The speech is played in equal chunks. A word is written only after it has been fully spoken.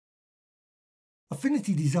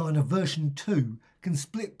Affinity Designer version 2 can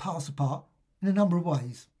split parts apart in a number of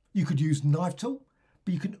ways. You could use the knife tool,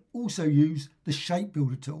 but you can also use the shape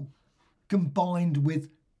builder tool combined with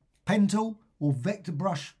pen tool or vector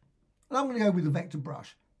brush. And I'm going to go with the vector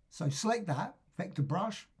brush. So select that vector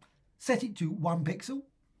brush, set it to 1 pixel,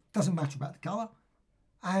 doesn't matter about the colour,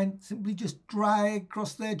 and simply just drag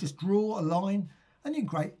across there, just draw a line, and you can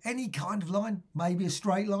create any kind of line, maybe a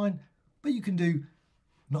straight line, but you can do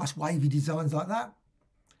nice wavy designs like that.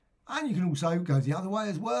 And you can also go the other way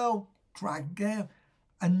as well, drag down,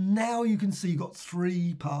 and now you can see you've got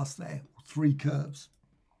 3 paths there, 3 curves.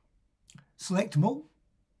 Select them all,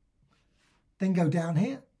 then go down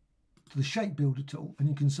here to the shape builder tool, and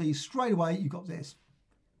you can see straight away you've got this.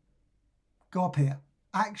 Go up here,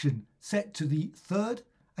 action, set to the 3rd,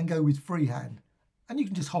 and go with freehand. And you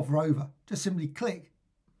can just hover over, just simply click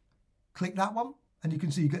that one, and you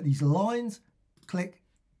can see you get these lines, click,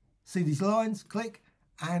 see these lines, click,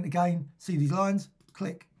 and again, see these lines,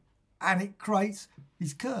 click, and it creates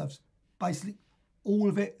these curves. Basically, all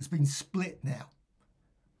of it has been split now.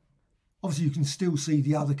 Obviously, you can still see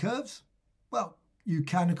the other curves. Well, you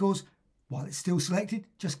can, of course, while it's still selected,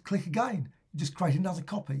 just click again. Just create another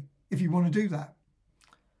copy if you want to do that.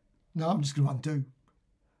 No, I'm just going to undo.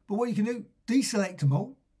 But what you can do, deselect them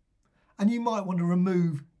all, and you might want to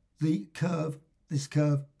remove the curve, this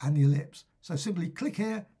curve, and the ellipse. So simply click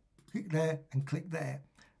here, click there, and click there.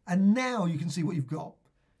 And now you can see what you've got.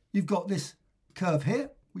 You've got this curve here,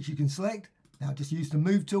 which you can select. Now just use the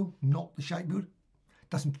move tool, not the shape builder.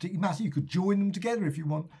 Doesn't particularly matter. You could join them together if you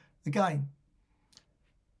want. Again,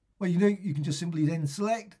 what you do, you can just simply then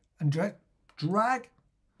select and drag,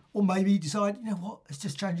 or maybe decide, you know what, let's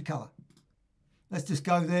just change the colour. Let's just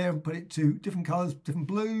go there and put it to different colours, different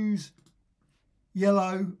blues,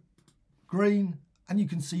 yellow, green, and you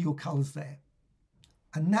can see your colours there.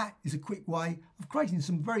 And that is a quick way of creating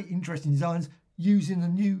some very interesting designs using the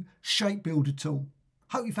new shape builder tool.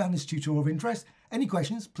 Hope you found this tutorial of interest. Any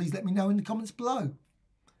questions, please let me know in the comments below.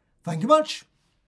 Thank you much.